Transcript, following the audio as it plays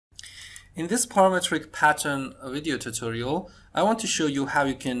In this parametric pattern video tutorial, I want to show you how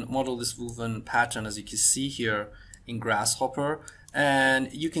you can model this woven pattern, as you can see here in Grasshopper. And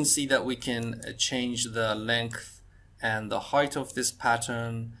you can see that we can change the length and the height of this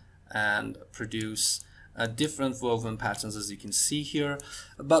pattern and produce different woven patterns, as you can see here.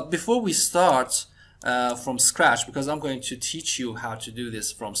 But before we start from scratch, because I'm going to teach you how to do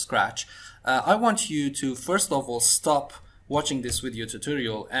this from scratch, I want you to first of all stop watching this video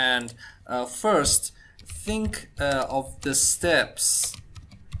tutorial and first think of the steps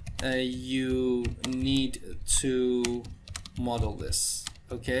you need to model this.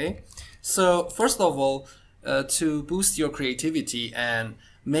 Okay, so first of all, to boost your creativity and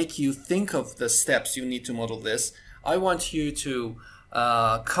make you think of the steps you need to model this, I want you to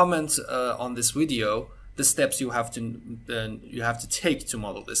comment on this video the steps you have to take to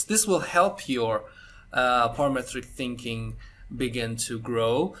model this. This will help your parametric thinking begin to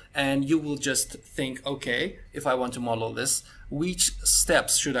grow, and you will just think, okay, if I want to model this, which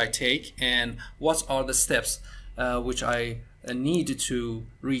steps should I take and what are the steps which I need to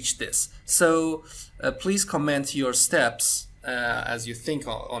reach this. So please comment your steps as you think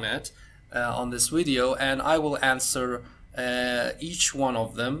on it on this video, and I will answer each one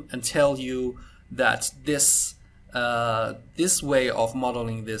of them and tell you that this way of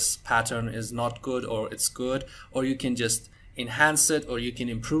modeling this pattern is not good, or it's good, or you can just enhance it, or you can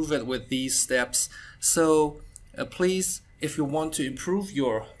improve it with these steps. So please, if you want to improve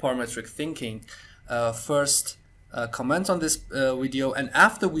your parametric thinking, first comment on this video, and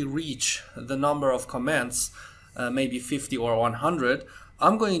after we reach the number of comments, maybe 50 or 100,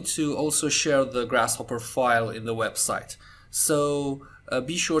 I'm going to also share the Grasshopper file in the website. So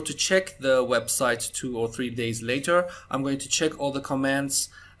be sure to check the website 2 or 3 days later. I'm going to check all the comments.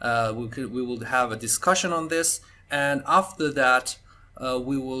 We will have a discussion on this, and after that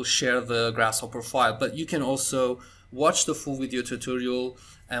we will share the Grasshopper file. But you can also watch the full video tutorial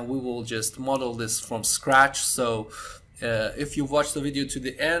and we will just model this from scratch. So if you watch the video to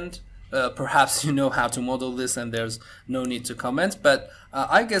the end, perhaps you know how to model this and there's no need to comment. But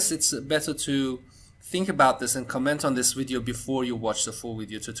I guess it's better to think about this and comment on this video before you watch the full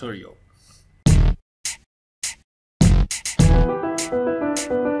video tutorial.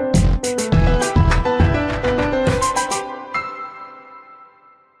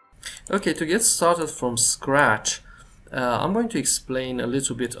 Okay, to get started from scratch, I'm going to explain a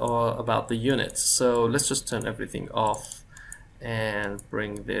little bit about the unit. So let's just turn everything off and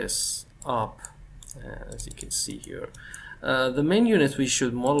bring this up, as you can see here. The main unit we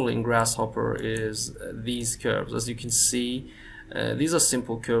should model in Grasshopper is these curves. As you can see, these are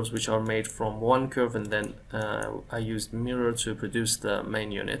simple curves which are made from one curve, and then I used mirror to produce the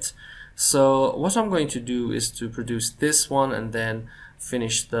main unit. So what I'm going to do is to produce this one and then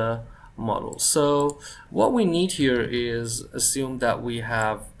finish the model. So what we need here is assume that we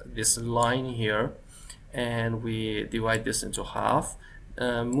have this line here and we divide this into half,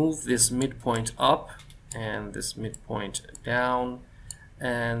 move this midpoint up and this midpoint down,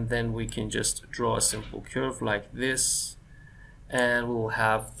 and then we can just draw a simple curve like this, and we'll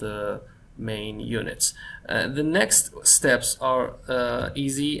have the main units. The next steps are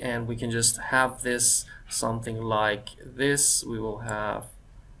easy, and we can just have this something like this. We will have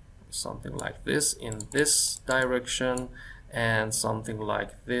something like this in this direction, and something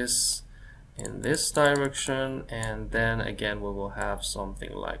like this in this direction, and then again we will have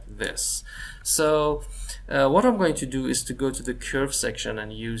something like this. So what I'm going to do is to go to the curve section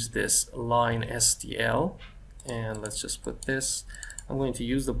and use this line STL, and let's just put this. I'm going to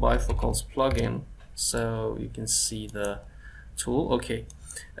use the bifocals plugin so you can see the tool. Okay,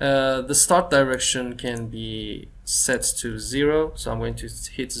 the start direction can be set to 0, so I'm going to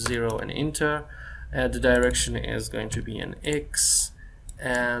hit 0 and enter. The direction is going to be an X,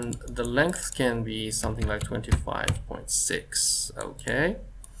 and the length can be something like 25.6. okay,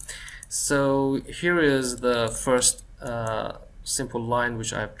 so here is the first simple line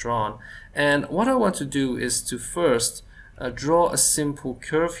which I've drawn, and what I want to do is to first draw a simple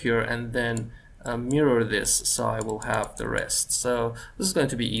curve here and then mirror this, so I will have the rest. So this is going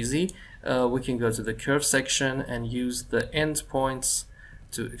to be easy. We can go to the curve section and use the endpoints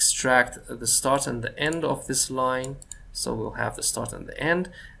to extract the start and the end of this line. So we'll have the start and the end,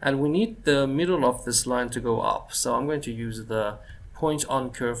 and we need the middle of this line to go up. So I'm going to use the point on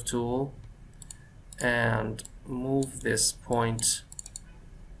curve tool and move this point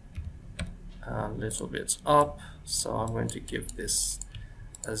a little bit up. So I'm going to give this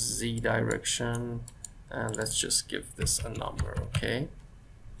a Z direction, and let's just give this a number. Okay,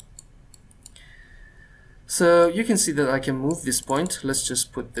 So you can see that I can move this point. Let's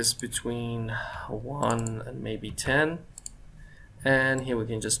just put this between 1 and maybe 10. And here we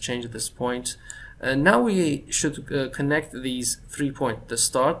can just change this point. Now we should connect these 3 points, the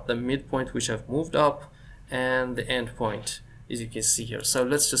start, the midpoint, which I've moved up, and the end point, as you can see here. So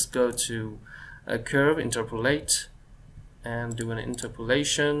let's just go to a curve, interpolate, and do an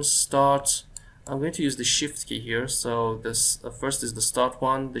interpolation, start. I'm going to use the shift key here. So this first is the start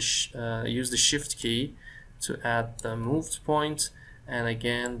one, use the shift key to add the moved point, and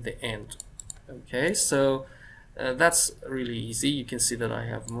again the end. Okay, so that's really easy. You can see that I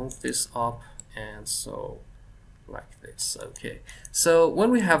have moved this up, and so like this. Okay, so when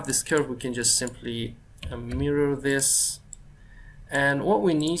we have this curve, we can just simply mirror this, and what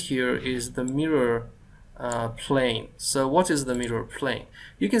we need here is the mirror plane. So what is the mirror plane?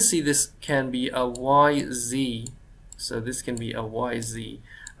 You can see this can be a YZ, so this can be a YZ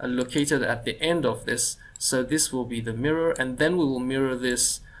located at the end of this. So this will be the mirror, and then we will mirror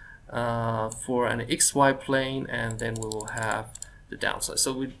this for an XY plane, and then we will have the downside.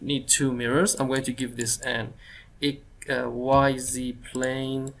 So we need 2 mirrors. I'm going to give this an YZ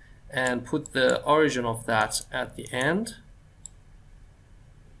plane and put the origin of that at the end.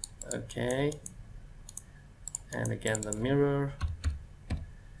 Okay, and again the mirror.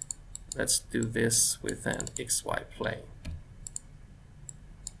 Let's do this with an XY plane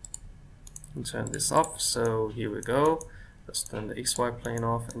and turn this off. So here we go. Let's turn the XY plane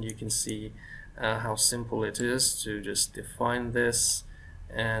off, and you can see how simple it is to just define this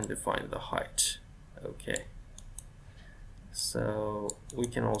and define the height. Okay, so we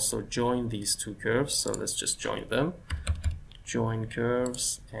can also join these 2 curves. So let's just join them. Join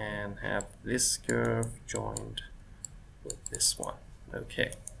curves, and have this curve joined with this one.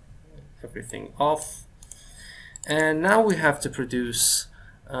 Okay, everything off, and now we have to produce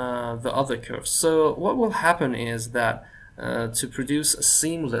the other curves. So what will happen is that to produce a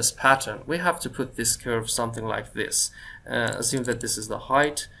seamless pattern, we have to put this curve something like this. Assume that this is the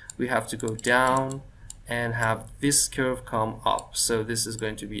height. We have to go down and have this curve come up. So this is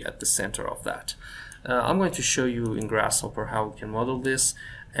going to be at the center of that. I'm going to show you in Grasshopper how we can model this,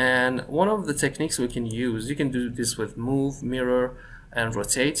 and one of the techniques we can use, you can do this with move, mirror, and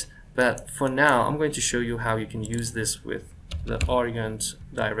rotate, but for now I'm going to show you how you can use this with the orient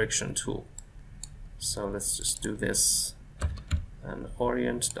direction tool. So let's just do this, an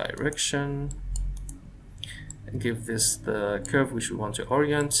orient direction, and give this the curve which we want to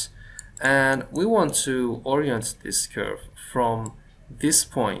orient, and we want to orient this curve from this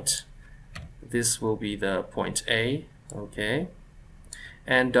point. This will be the point A, okay,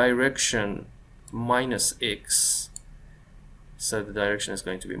 and direction minus x. So the direction is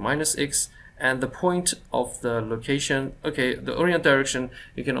going to be minus x, and the point of the location, okay, the orient direction,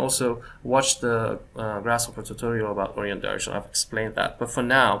 you can also watch the Grasshopper tutorial about orient direction. I've explained that, but for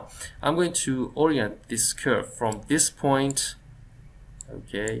now I'm going to orient this curve from this point,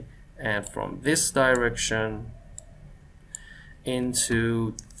 okay, and from this direction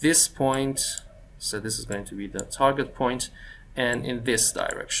into this point. So this is going to be the target point, and in this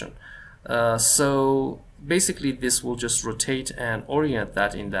direction. So basically this will just rotate and orient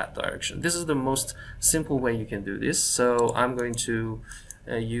that in that direction. This is the most simple way you can do this. So I'm going to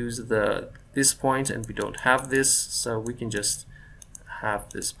use this point, and we don't have this, so we can just have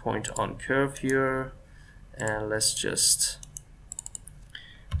this point on curve here, and let's just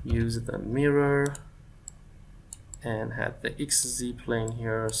use the mirror and have the XZ plane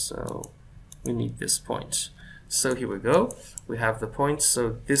here. So we need this point. So here we go, we have the point.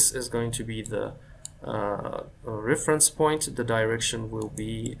 So this is going to be the reference point. The direction will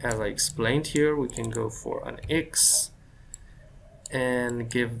be, as I explained here, we can go for an X and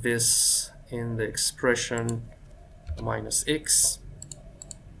give this in the expression minus X,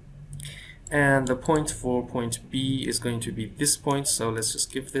 and the point for point B is going to be this point. So let's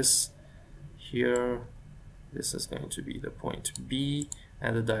just give this here. This is going to be the point B,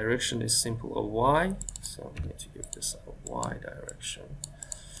 and the direction is simple a Y. So I'm going to give this a Y direction.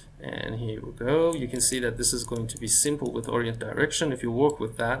 And here we go. You can see that this is going to be simple with orient direction. If you work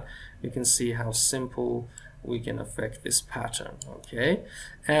with that, you can see how simple we can affect this pattern. Okay,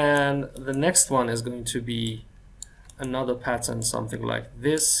 and the next one is going to be another pattern, something like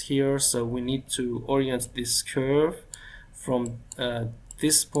this here. So we need to orient this curve from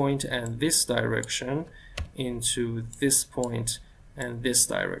this point and this direction into this point and this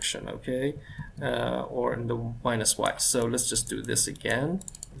direction, okay, or in the minus y. So let's just do this again.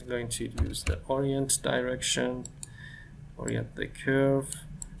 I'm going to use the orient direction, orient the curve.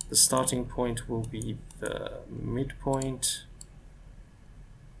 The starting point will be the midpoint,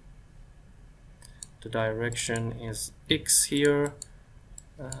 the direction is X here.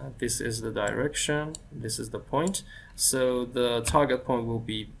 This is the direction, this is the point. So the target point will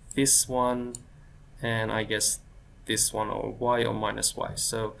be this one, and I guess this one, or Y or minus Y.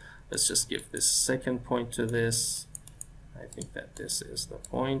 So let's just give this second point to this. I think that this is the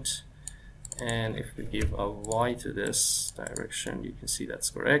point. And if we give a Y to this direction, you can see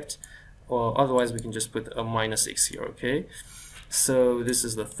that's correct. Or otherwise we can just put a minus X here, okay? So this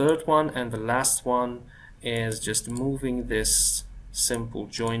is the third one, and the last one is just moving this simple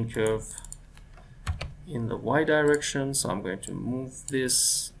join curve in the Y direction. So I'm going to move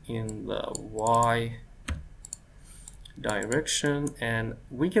this in the Y direction, and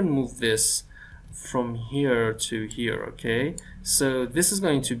we can move this from here to here, okay? So this is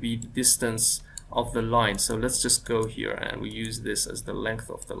going to be the distance of the line. So let's just go here and we use this as the length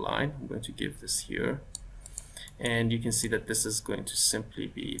of the line. I'm going to give this here, and you can see that this is going to simply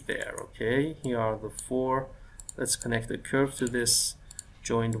be there, okay? Here are the four. Let's connect the curve to this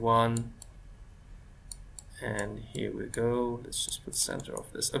joined one, and here we go. Let's just put center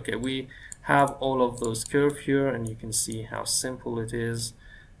of this. Okay, we have all of those curves here, and you can see how simple it is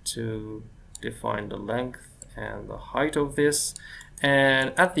to define the length and the height of this.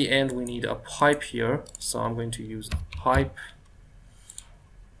 And at the end we need a pipe here, so I'm going to use a pipe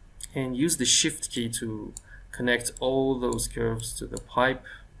and use the shift key to connect all those curves to the pipe.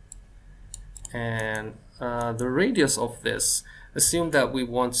 And the radius of this, assume that we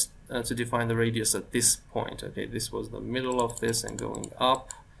want to define the radius at this point. Okay, this was the middle of this and going up,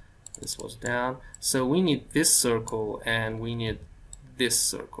 this was down. So we need this circle and we need this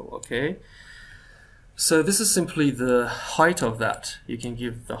circle, okay? So this is simply the height of that. You can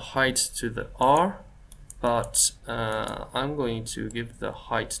give the height to the R, but I'm going to give the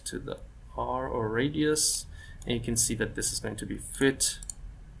height to the R, or radius, and you can see that this is going to be fit.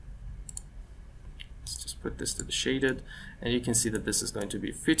 Let's just put this to the shaded, and you can see that this is going to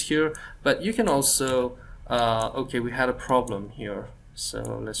be fit here. But you can also, okay, we had a problem here,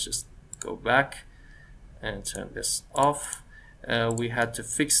 so let's just go back and turn this off. We had to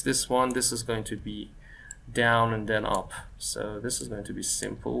fix this one. This is going to be down and then up, so this is going to be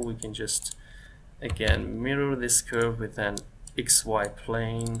simple. We can just again mirror this curve with an XY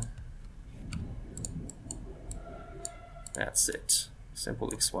plane. That's it, simple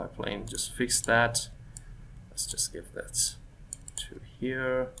XY plane. Just fix that. Let's just give that to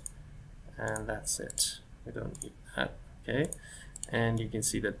here, and that's it. We don't need that, okay? And you can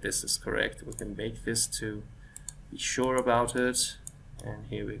see that this is correct. We can make this to be sure about it, and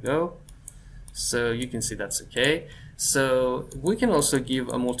here we go. So you can see that's okay. So we can also give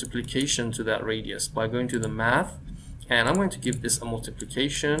a multiplication to that radius by going to the math, and I'm going to give this a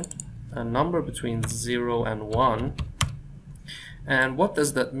multiplication, a number between 0 and 1. And what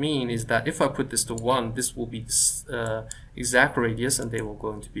does that mean is that if I put this to 1, this will be this exact radius, and they will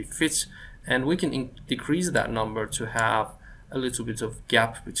going to be fit, and we can decrease that number to have a little bit of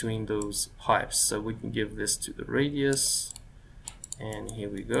gap between those pipes. So we can give this to the radius, and here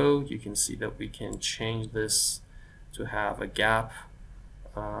we go. You can see that we can change this to have a gap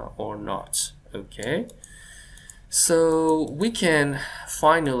or not, okay? So we can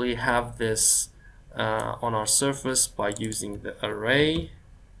finally have this on our surface by using the array,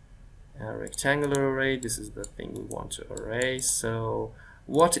 a rectangular array. This is the thing we want to array. So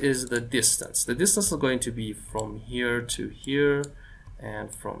what is the distance? The distance is going to be from here to here,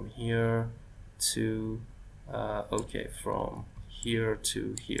 and from here to okay, from here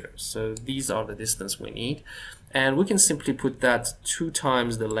to here. So these are the distance we need, and we can simply put that 2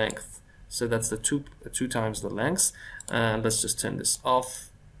 times the length. So that's the two times the length. And let's just turn this off.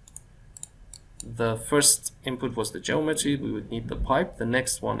 The first input was the geometry. We would need the pipe. The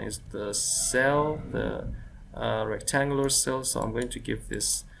next one is the cell, the rectangular cell. So I'm going to give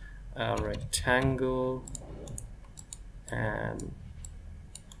this rectangle, and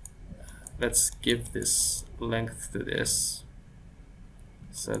let's give this length to this.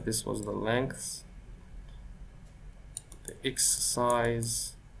 So this was the length, the X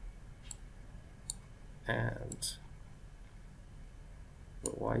size, and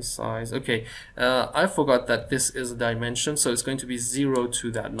the Y size. Okay, I forgot that this is a dimension, so it's going to be 0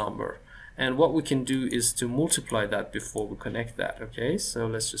 to that number. And what we can do is to multiply that before we connect that. Okay, so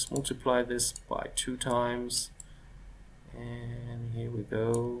let's just multiply this by 2 times, and here we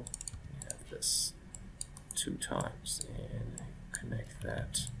go. We have this 2 times, and connect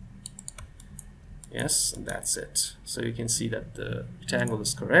that. Yes, and that's it. So you can see that the rectangle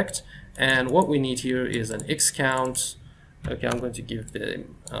is correct, and what we need here is an X count. Okay, I'm going to give the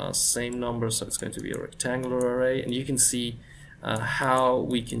same number, so it's going to be a rectangular array, and you can see how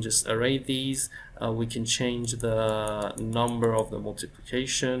we can just array these. We can change the number of the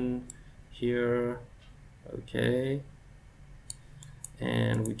multiplication here, okay,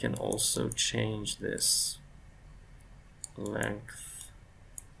 and we can also change this length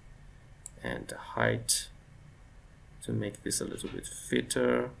and height to make this a little bit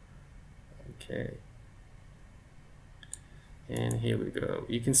fitter, okay. And here we go.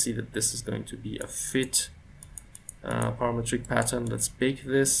 You can see that this is going to be a fit parametric pattern. Let's bake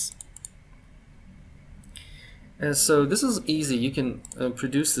this. And so this is easy. You can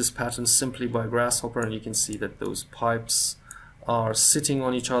produce this pattern simply by Grasshopper, and you can see that those pipes are sitting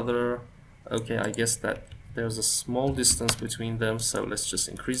on each other. Okay, I guess that there's a small distance between them, so let's just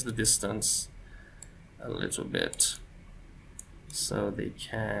increase the distance a little bit so they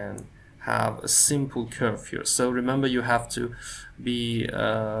can have a simple curve here. So remember, you have to be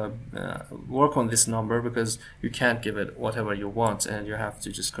work on this number, because you can't give it whatever you want, and you have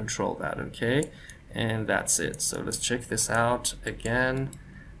to just control that, okay? And that's it. So let's check this out again,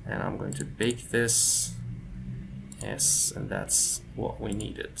 and I'm going to bake this. Yes, and that's what we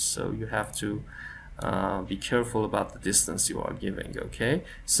needed. So you have to be careful about the distance you are giving, okay?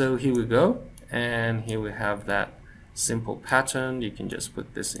 So here we go, and here we have that simple pattern. You can just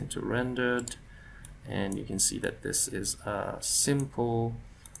put this into rendered, and you can see that this is a simple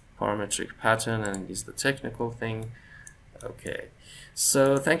parametric pattern, and is the technical thing. Okay,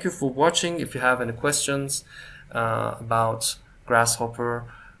 so thank you for watching. If you have any questions about Grasshopper,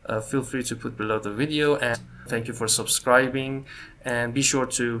 feel free to put below the video, and thank you for subscribing, and be sure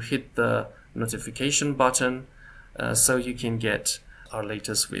to hit the notification button so you can get our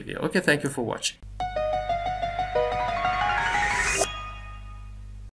latest video. Okay, thank you for watching.